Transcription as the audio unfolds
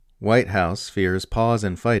White House fears pause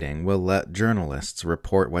in fighting will let journalists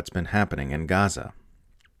report what's been happening in Gaza.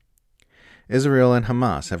 Israel and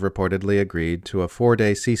Hamas have reportedly agreed to a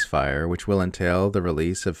 4-day ceasefire which will entail the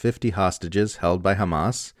release of 50 hostages held by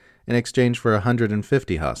Hamas in exchange for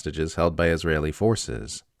 150 hostages held by Israeli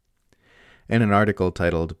forces. In an article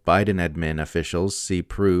titled "Biden Admin Officials See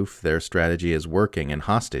Proof Their Strategy is Working in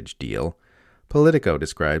Hostage Deal," Politico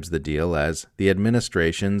describes the deal as the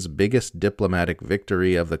administration's biggest diplomatic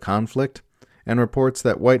victory of the conflict and reports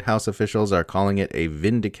that White House officials are calling it a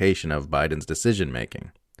vindication of Biden's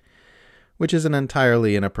decision-making, which is an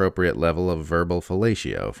entirely inappropriate level of verbal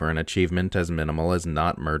fellatio for an achievement as minimal as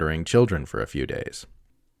not murdering children for a few days.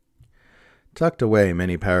 Tucked away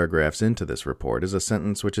many paragraphs into this report is a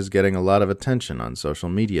sentence which is getting a lot of attention on social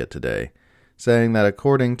media today, saying that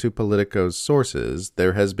according to Politico's sources,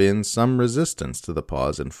 there has been some resistance to the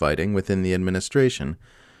pause in fighting within the administration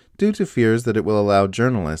due to fears that it will allow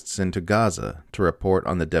journalists into Gaza to report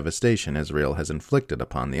on the devastation Israel has inflicted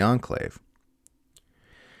upon the enclave.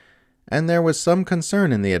 And there was some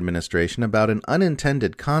concern in the administration about an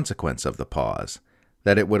unintended consequence of the pause,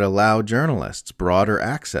 that it would allow journalists broader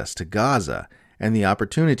access to Gaza and the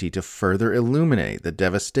opportunity to further illuminate the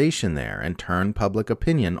devastation there and turn public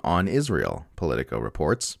opinion on Israel, Politico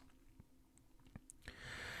reports.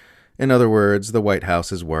 In other words, the White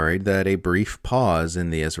House is worried that a brief pause in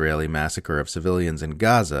the Israeli massacre of civilians in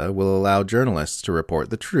Gaza will allow journalists to report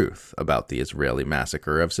the truth about the Israeli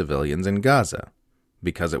massacre of civilians in Gaza,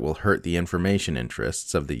 because it will hurt the information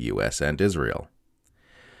interests of the U.S. and Israel.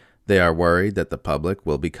 They are worried that the public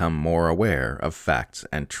will become more aware of facts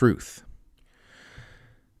and truth.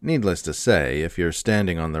 Needless to say, if you're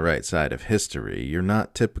standing on the right side of history, you're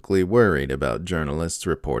not typically worried about journalists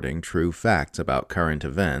reporting true facts about current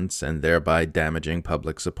events and thereby damaging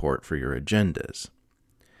public support for your agendas.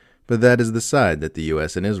 But that is the side that the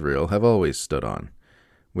U.S. and Israel have always stood on,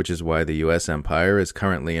 which is why the U.S. empire is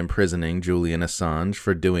currently imprisoning Julian Assange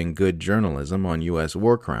for doing good journalism on U.S.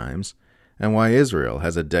 war crimes, and why Israel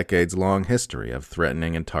has a decades-long history of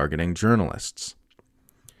threatening and targeting journalists.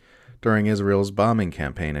 During Israel's bombing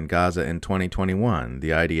campaign in Gaza in 2021, the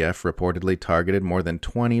IDF reportedly targeted more than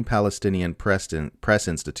 20 Palestinian press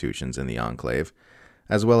institutions in the enclave,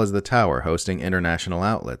 as well as the tower hosting international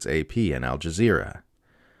outlets AP and Al Jazeera.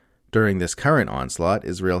 During this current onslaught,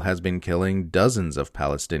 Israel has been killing dozens of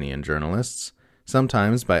Palestinian journalists,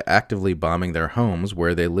 sometimes by actively bombing their homes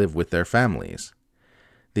where they live with their families.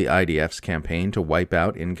 The IDF's campaign to wipe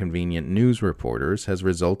out inconvenient news reporters has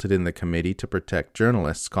resulted in the Committee to Protect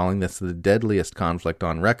Journalists calling this the deadliest conflict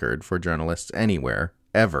on record for journalists anywhere,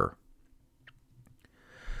 ever.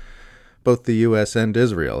 Both the U.S. and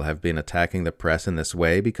Israel have been attacking the press in this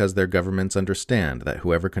way because their governments understand that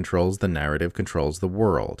whoever controls the narrative controls the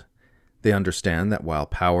world. They understand that while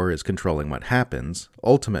power is controlling what happens,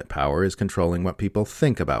 ultimate power is controlling what people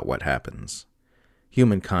think about what happens.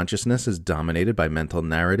 Human consciousness is dominated by mental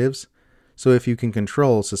narratives, so if you can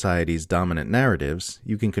control society's dominant narratives,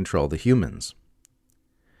 you can control the humans.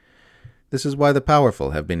 This is why the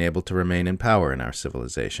powerful have been able to remain in power in our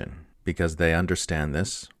civilization, because they understand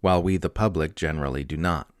this, while we the public generally do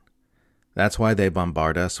not. That's why they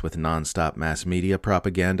bombard us with non-stop mass media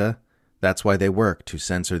propaganda. That's why they work to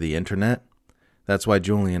censor the internet. That's why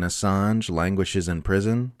Julian Assange languishes in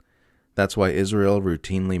prison. That's why Israel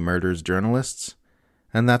routinely murders journalists.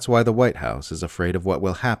 And that's why the White House is afraid of what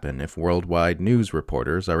will happen if worldwide news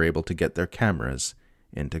reporters are able to get their cameras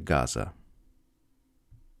into Gaza.